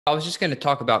I was just going to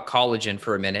talk about collagen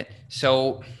for a minute.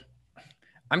 So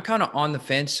I'm kind of on the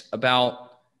fence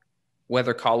about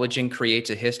whether collagen creates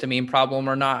a histamine problem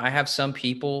or not. I have some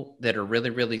people that are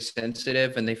really, really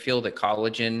sensitive and they feel that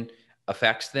collagen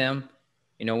affects them,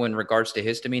 in regards to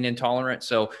histamine intolerance.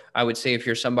 So I would say if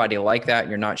you're somebody like that,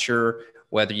 you're not sure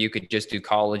whether you could just do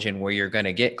collagen where you're going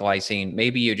to get glycine.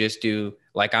 Maybe you just do,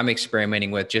 like I'm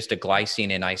experimenting with, just a glycine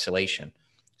in isolation.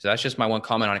 So that's just my one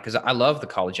comment on it, because I love the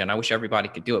collagen. I wish everybody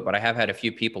could do it, but I have had a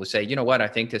few people who say, you know what, I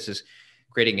think this is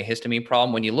creating a histamine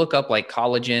problem. When you look up like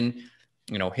collagen,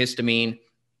 histamine,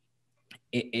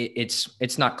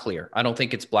 it's not clear. I don't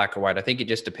think it's black or white. I think it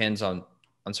just depends on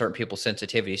certain people's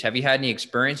sensitivities. Have you had any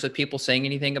experience with people saying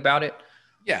anything about it?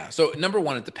 Yeah. So number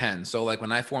one, it depends. So like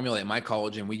when I formulate my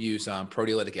collagen, we use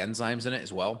proteolytic enzymes in it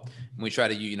as well. And we try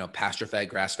to use, pasture fed,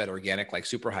 grass fed, organic, like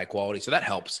super high quality. So that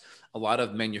helps. A lot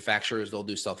of manufacturers, they'll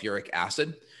do sulfuric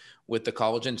acid with the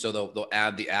collagen. So they'll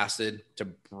add the acid to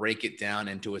break it down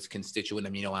into its constituent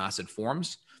amino acid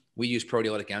forms. We use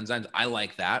proteolytic enzymes. I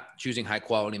like that. Choosing high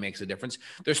quality makes a difference.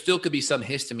 There still could be some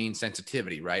histamine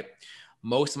sensitivity, right?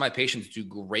 Most of my patients do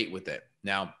great with it.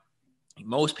 Now,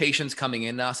 most patients coming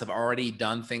in to us have already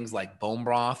done things like bone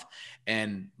broth,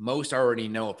 and most already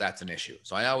know if that's an issue.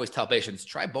 So I always tell patients,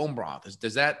 try bone broth.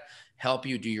 Does that help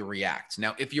you? Do you react?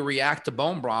 Now, if you react to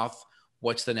bone broth,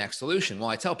 what's the next solution? Well,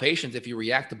 I tell patients, if you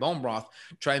react to bone broth,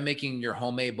 try making your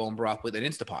homemade bone broth with an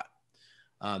Instapot.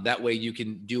 That way you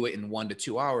can do it in 1 to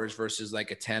 2 hours versus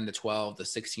like a 10 to 12 to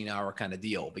 16-hour kind of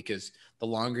deal, because the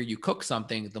longer you cook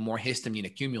something, the more histamine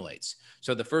accumulates.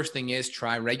 So the first thing is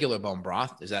try regular bone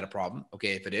broth. Is that a problem?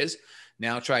 Okay, if it is,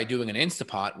 now try doing an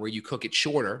Instapot where you cook it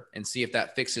shorter and see if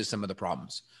that fixes some of the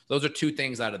problems. Those are two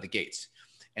things out of the gates.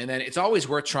 And then it's always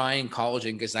worth trying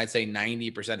collagen, because I'd say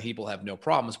 90% of people have no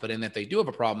problems. But in that they do have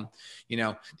a problem,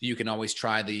 you can always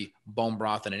try the bone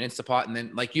broth and an Instapot. And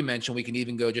then, like you mentioned, we can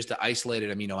even go just to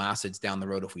isolated amino acids down the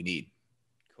road if we need.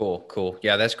 Cool, cool.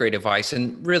 Yeah, that's great advice.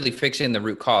 And really fixing the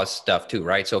root cause stuff too,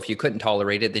 right? So if you couldn't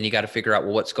tolerate it, then you got to figure out,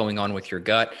 well, what's going on with your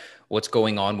gut? What's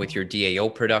going on with your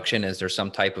DAO production? Is there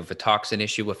some type of a toxin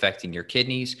issue affecting your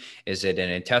kidneys? Is it an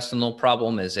intestinal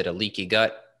problem? Is it a leaky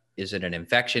gut? Is it an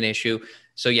infection issue?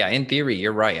 So yeah, in theory,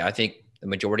 you're right. I think the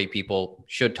majority of people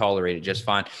should tolerate it just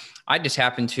fine. I just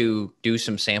happened to do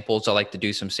some samples. I like to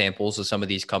do some samples of some of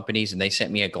these companies, and they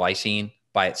sent me a glycine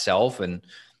by itself. And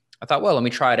I thought, well, let me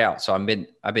try it out. So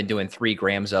I've been doing 3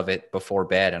 grams of it before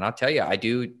bed. And I'll tell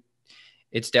you,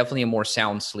 it's definitely a more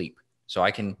sound sleep. So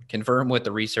I can confirm what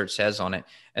the research says on it.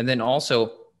 And then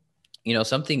also,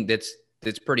 something that's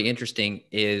pretty interesting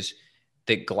is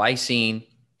that glycine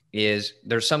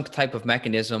there's some type of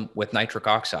mechanism with nitric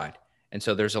oxide. And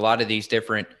so there's a lot of these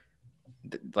different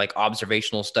like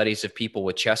observational studies of people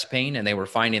with chest pain, and they were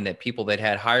finding that people that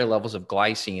had higher levels of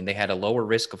glycine, they had a lower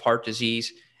risk of heart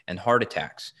disease and heart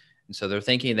attacks. And so they're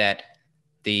thinking that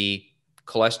the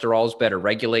cholesterol is better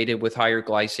regulated with higher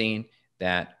glycine,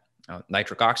 that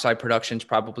nitric oxide production is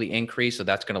probably increased. So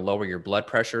that's going to lower your blood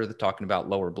pressure. They're talking about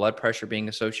lower blood pressure being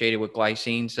associated with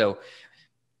glycine. So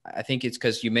I think it's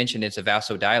because you mentioned it's a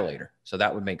vasodilator. So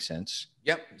that would make sense.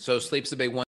 Yep. So sleep's a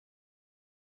big one.